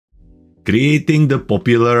Creating the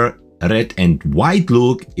popular red and white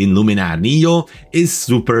look in Luminar NEO is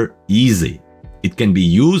super easy. It can be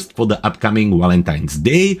used for the upcoming Valentine's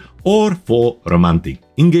Day or for romantic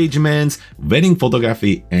engagements, wedding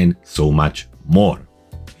photography, and so much more.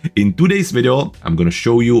 In today's video, I'm gonna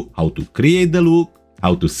show you how to create the look,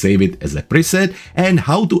 how to save it as a preset, and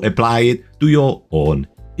how to apply it to your own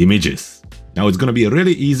images. Now it's gonna be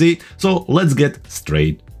really easy, so let's get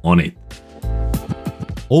straight on it.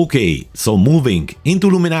 Okay, so moving into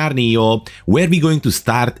Luminar NEO, where we're going to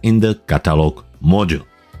start in the catalog module.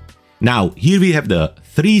 Now, here we have the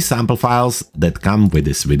 3 sample files that come with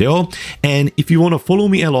this video, and if you want to follow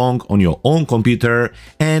me along on your own computer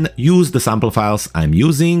and use the sample files I'm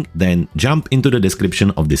using, then jump into the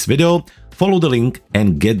description of this video, follow the link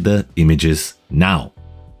and get the images now.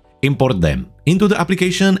 Import them into the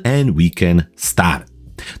application and we can start.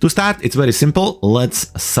 To start, it's very simple.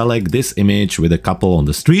 Let's select this image with a couple on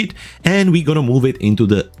the street and we're gonna move it into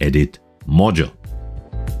the edit module.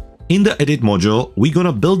 In the edit module, we're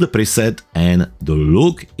gonna build the preset and the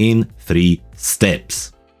look in 3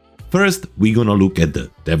 steps. First, we're gonna look at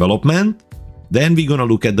the development, then we're gonna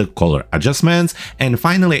look at the color adjustments, and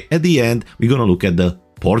finally at the end, we're gonna look at the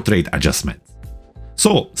portrait adjustments.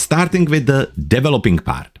 So, starting with the developing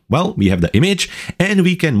part. Well, we have the image and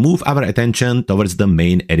we can move our attention towards the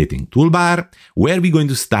main editing toolbar, where we're going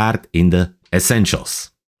to start in the essentials.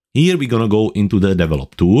 Here we're gonna go into the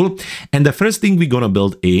develop tool, and the first thing we're gonna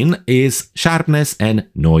build in is sharpness and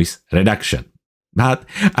noise reduction. But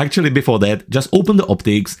actually before that, just open the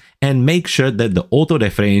optics and make sure that the auto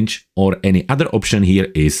def range or any other option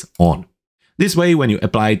here is on. This way, when you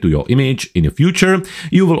apply it to your image in the future,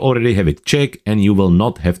 you will already have it checked and you will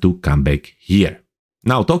not have to come back here.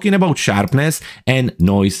 Now, talking about sharpness and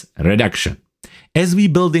noise reduction. As we're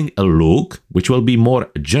building a look, which will be more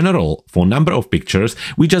general for number of pictures,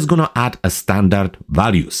 we're just gonna add a standard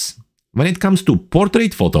values. When it comes to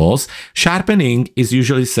portrait photos, sharpening is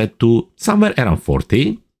usually set to somewhere around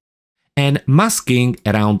 40 and masking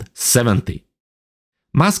around 70.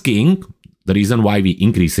 Masking, the reason why we're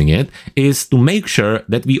increasing it, is to make sure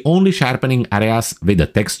that we only sharpening areas with the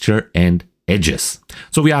texture and edges.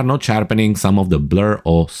 So we are not sharpening some of the blur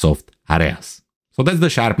or soft areas. So that's the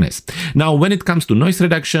sharpness. Now, when it comes to noise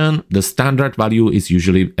reduction, the standard value is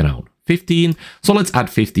usually around 15. So let's add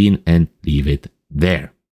 15 and leave it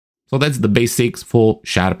there. So that's the basics for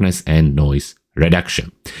sharpness and noise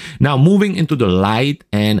reduction. Now, moving into the light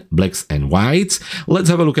and blacks and whites, let's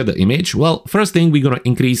have a look at the image. Well, first thing, we're going to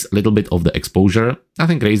increase a little bit of the exposure.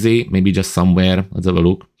 Nothing crazy, maybe just somewhere. Let's have a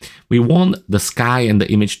look. We want the sky and the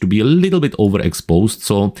image to be a little bit overexposed,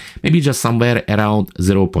 so maybe just somewhere around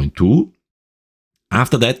 0.2.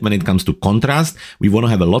 After that, when it comes to contrast, we want to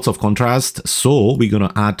have a lots of contrast, so we're going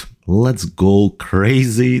to add, let's go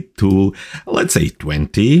crazy to, let's say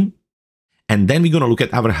 20. And then we're going to look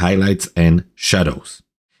at our highlights and shadows.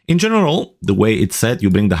 In general, the way it's set, you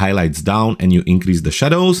bring the highlights down and you increase the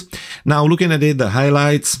shadows. Now, looking at it, the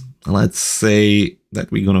highlights, let's say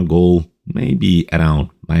that we're going to go maybe around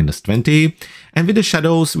 -20. And with the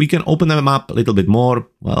shadows, we can open them up a little bit more.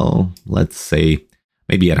 Well, let's say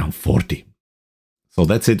maybe around 40. So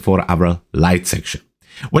that's it for our light section.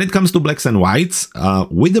 When it comes to blacks and whites,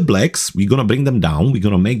 with the blacks, we're going to bring them down. We're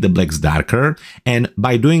going to make the blacks darker. And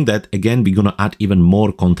by doing that, again, we're going to add even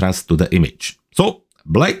more contrast to the image. So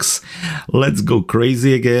blacks, let's go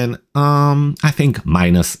crazy again. I think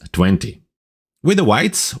 -20. With the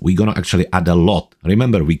whites, we're going to actually add a lot.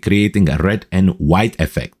 Remember, we're creating a red and white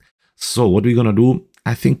effect. So what we're going to do,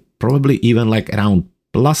 I think probably even like around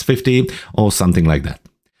 +50 or something like that.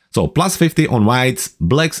 So +50 on whites,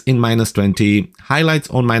 blacks in -20, highlights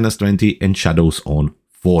on -20, and shadows on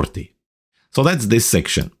 40. So that's this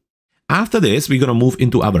section. After this, we're going to move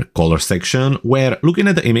into our color section, where looking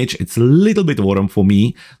at the image, it's a little bit warm for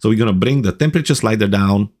me. So we're going to bring the temperature slider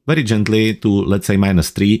down very gently to, let's say,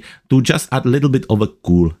 -3 to just add a little bit of a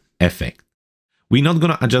cool effect. We're not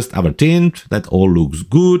going to adjust our tint. That all looks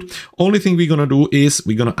good. Only thing we're going to do is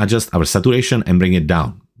we're going to adjust our saturation and bring it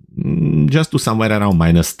down. Just to somewhere around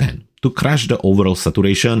 -10. To crush the overall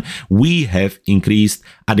saturation, we have increased,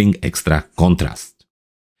 adding extra contrast.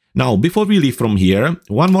 Now, before we leave from here,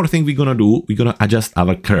 one more thing we're gonna do, we're gonna adjust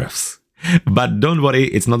our curves. But don't worry,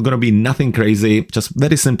 it's not gonna be nothing crazy, just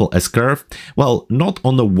very simple S-curve. Well, not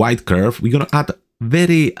on the white curve, we're gonna add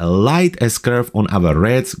very light S-curve on our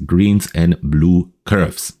reds, greens, and blue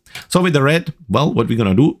curves. So with the red, well, what we're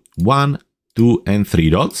gonna do, 1, 2, and 3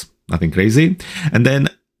 dots, nothing crazy. And then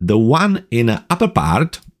the one in the upper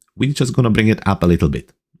part, we're just gonna bring it up a little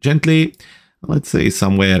bit. Gently, let's say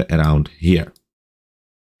somewhere around here.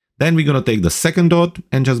 Then we're going to take the second dot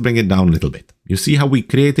and just bring it down a little bit. You see how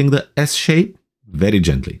we're creating the S shape? Very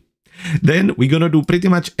gently. Then we're going to do pretty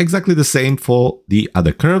much exactly the same for the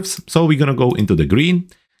other curves. So we're going to go into the green,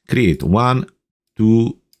 create 1,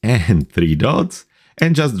 2, and 3 dots,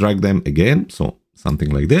 and just drag them again. So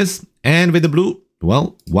something like this. And with the blue,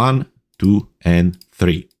 well, 1, 2, and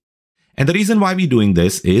 3. And the reason why we're doing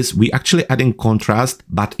this is we actually adding contrast,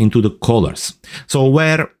 but into the colors. So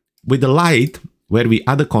where with the light, where we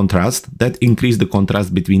add the contrast, that increase the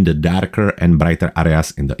contrast between the darker and brighter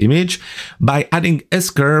areas in the image. By adding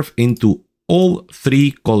S-curve into all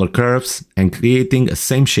 3 color curves and creating a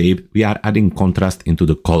same shape, we are adding contrast into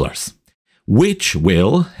the colors, which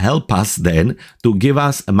will help us then to give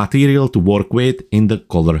us a material to work with in the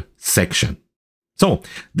color section. So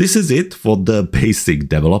this is it for the basic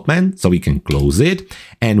development. So we can close it.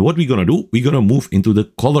 And what we're going to do, we're going to move into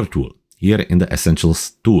the color tool here in the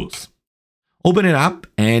Essentials tools. Open it up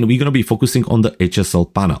and we're going to be focusing on the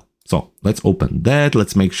HSL panel. So let's open that.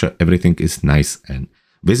 Let's make sure everything is nice and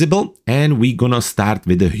visible. And we're going to start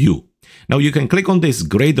with the hue. Now you can click on this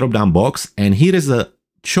gray drop-down box and here is a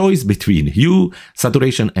choice between hue,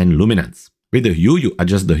 saturation, and luminance. With the hue, you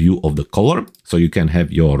adjust the hue of the color. So you can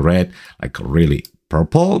have your red like really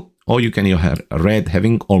purple, or you can have red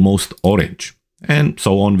having almost orange, and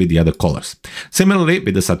so on with the other colors. Similarly,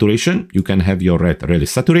 with the saturation, you can have your red really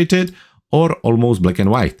saturated or almost black and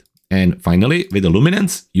white. And finally, with the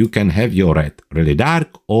luminance, you can have your red really dark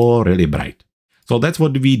or really bright. So that's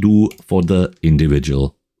what we do for the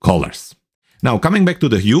individual colors. Now, coming back to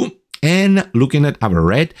the hue and looking at our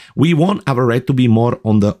red, we want our red to be more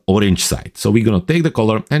on the orange side. So we're going to take the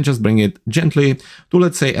color and just bring it gently to,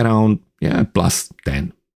 let's say, around plus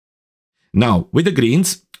 10. Now, with the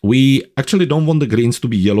greens, we actually don't want the greens to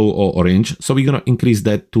be yellow or orange. So we're going to increase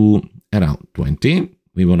that to around 20.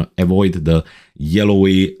 We want to avoid the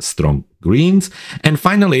yellowy, strong greens. And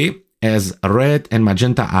finally, as red and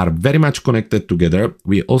magenta are very much connected together,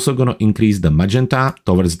 we're also going to increase the magenta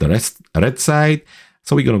towards the red side.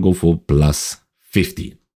 So we're going to go for plus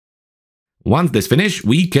 15. Once this finished,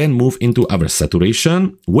 we can move into our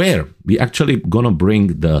saturation, where we actually going to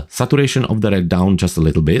bring the saturation of the red down just a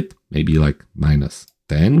little bit, maybe like minus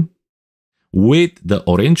 10. With the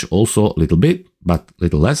orange also a little bit, but a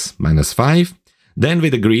little less, minus 5. Then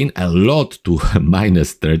with the green, a lot to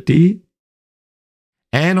minus 30.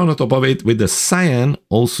 And on the top of it, with the cyan,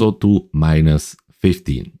 also to minus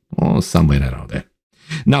 15, or somewhere around there.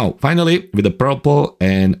 Now, finally, with the purple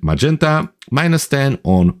and magenta, minus 10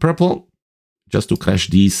 on purple, just to crash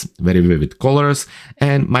these very vivid colors,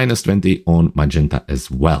 and minus 20 on magenta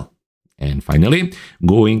as well. And finally,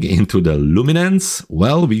 going into the luminance,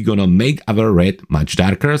 well, we're going to make our red much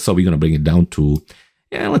darker. So we're going to bring it down to,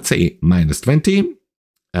 let's say minus 20.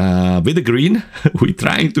 With the green, we're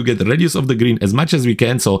trying to get the radius of the green as much as we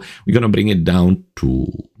can. So we're going to bring it down to,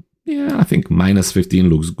 I think minus 15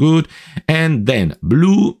 looks good. And then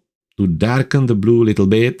blue, to darken the blue a little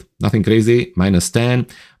bit, nothing crazy, minus 10.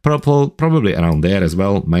 Purple, probably around there as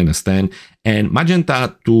well, minus 10. And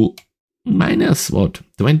magenta to minus,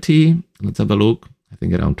 20? Let's have a look. I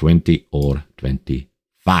think around 20 or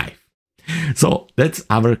 25. So that's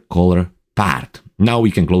our color part. Now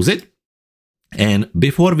we can close it. And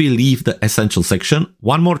before we leave the essential section,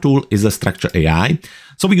 one more tool is the structure AI.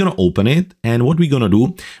 So we're going to open it. And what we're going to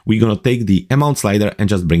do, we're going to take the amount slider and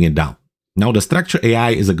just bring it down. Now the structure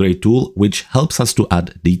AI is a great tool which helps us to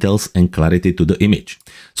add details and clarity to the image.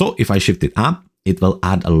 So if I shift it up, it will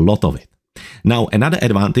add a lot of it. Now another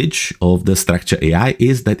advantage of the structure AI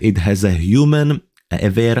is that it has a human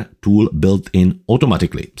aware tool built in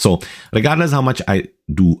automatically. So regardless how much I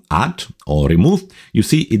do add or remove, you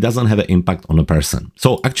see it doesn't have an impact on a person.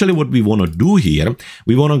 So actually what we want to do here,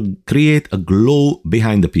 we want to create a glow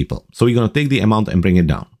behind the people. So we're going to take the amount and bring it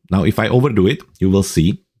down. Now if I overdo it, you will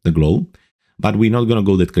see the glow, but we're not going to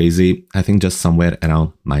go that crazy. I think just somewhere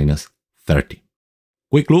around minus 30.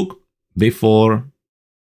 Quick look before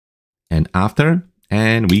and after,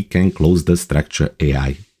 and we can close the structure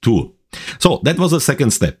AI tool. So that was the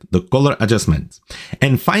second step, the color adjustment.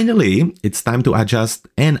 And finally, it's time to adjust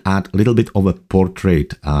and add a little bit of a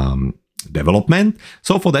portrait development.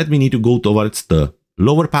 So for that, we need to go towards the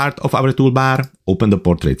lower part of our toolbar, open the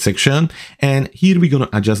portrait section, and here we're going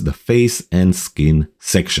to adjust the face and skin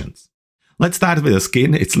sections. Let's start with the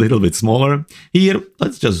skin. It's a little bit smaller. Here,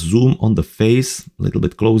 let's just zoom on the face a little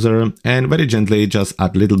bit closer and very gently just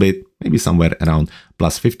add a little bit, maybe somewhere around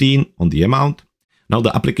plus 15 on the amount. Now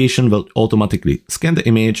the application will automatically scan the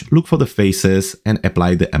image, look for the faces and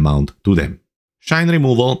apply the amount to them. Shine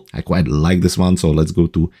removal, I quite like this one, so let's go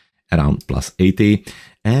to around plus 80.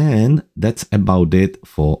 And that's about it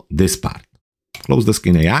for this part. Close the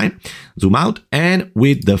skin AI, zoom out, and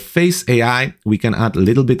with the face AI, we can add a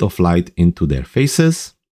little bit of light into their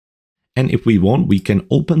faces. And if we want, we can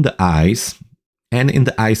open the eyes. And in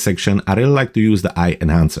the eye section, I really like to use the eye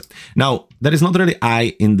enhancer. Now, there is not really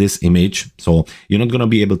eye in this image, so you're not going to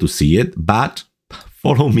be able to see it, but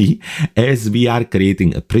follow me as we are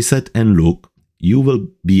creating a preset and look. You will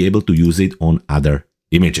be able to use it on other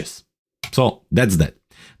images. So that's that.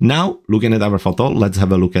 Now, looking at our photo, let's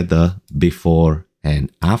have a look at the before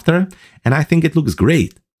and after. And I think it looks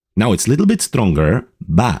great. Now it's a little bit stronger,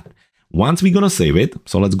 but once we're going to save it,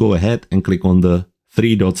 so let's go ahead and click on the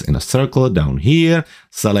 3 dots in a circle down here,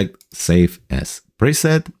 select Save as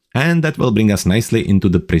Preset, and that will bring us nicely into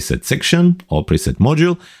the preset section or preset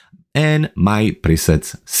module and my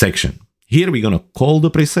presets section. Here we're going to call the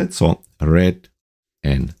preset, so red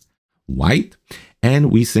and white, and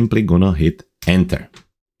we simply going to hit enter.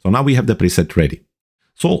 So now we have the preset ready.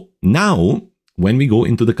 So now when we go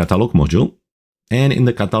into the catalog module, and in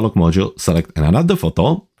the catalog module, select another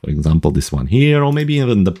photo, for example, this one here, or maybe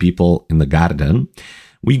even the people in the garden,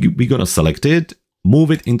 we're going to select it,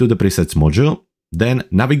 move it into the presets module, then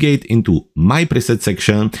navigate into my preset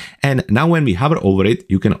section. And now when we hover over it,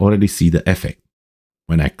 you can already see the effect.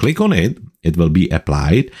 When I click on it, it will be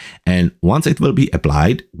applied. And once it will be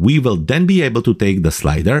applied, we will then be able to take the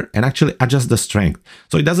slider and actually adjust the strength.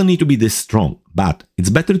 So it doesn't need to be this strong, but it's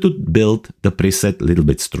better to build the preset a little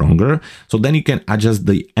bit stronger. So then you can adjust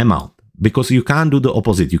the amount, because you can't do the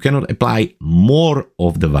opposite. You cannot apply more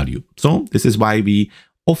of the value. So this is why we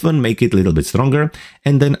often make it a little bit stronger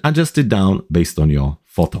and then adjust it down based on your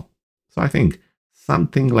photo. So I think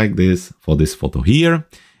something like this for this photo here.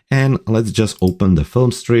 And let's just open the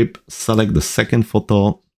film strip, select the second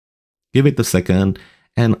photo, give it a second,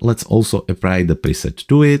 and let's also apply the preset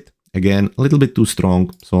to it. Again, a little bit too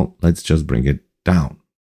strong, so let's just bring it down.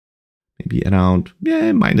 Maybe around,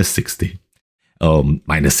 minus 60.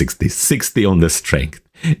 Minus 60 on the strength.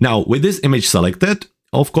 Now, with this image selected,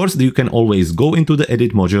 of course, you can always go into the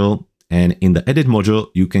edit module, and in the edit module,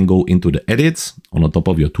 you can go into the edits on the top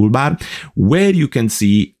of your toolbar, where you can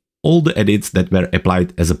see all the edits that were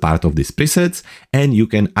applied as a part of these presets, and you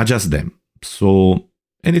can adjust them. So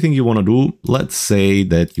anything you want to do, let's say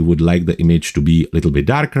that you would like the image to be a little bit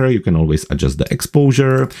darker, you can always adjust the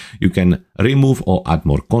exposure, you can remove or add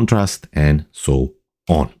more contrast, and so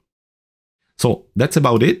on. So that's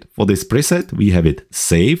about it for this preset. We have it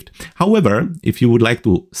saved. However, if you would like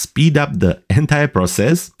to speed up the entire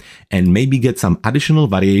process and maybe get some additional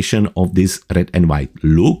variation of this red and white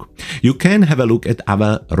look, you can have a look at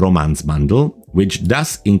our romance bundle, which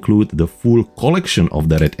does include the full collection of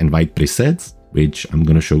the red and white presets, which I'm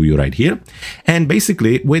going to show you right here. And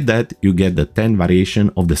basically with that, you get the 10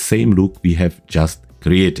 variation of the same look we have just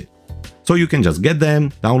created. So you can just get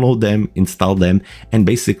them, download them, install them, and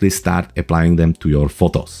basically start applying them to your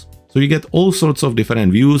photos. So you get all sorts of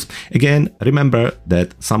different views. Again, remember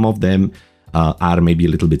that some of them are maybe a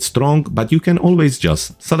little bit strong, but you can always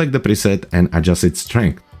just select the preset and adjust its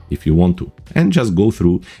strength if you want to, and just go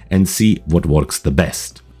through and see what works the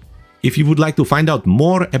best. If you would like to find out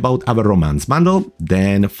more about our romance bundle,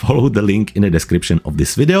 then follow the link in the description of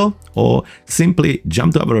this video, or simply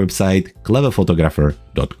jump to our website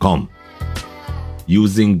cleverphotographer.com.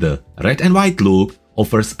 Using the red and white look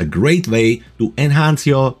offers a great way to enhance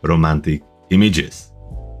your romantic images.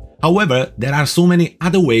 However, there are so many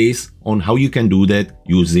other ways on how you can do that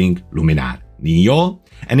using Luminar NEO.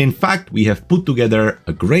 And in fact, we have put together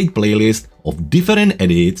a great playlist of different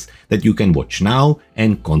edits that you can watch now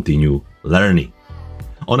and continue learning.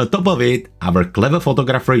 On the top of it, our Clever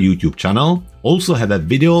Photographer YouTube channel also have a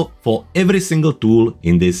video for every single tool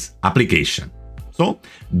in this application. So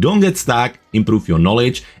don't get stuck, improve your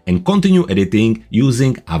knowledge, and continue editing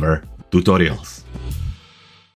using our tutorials.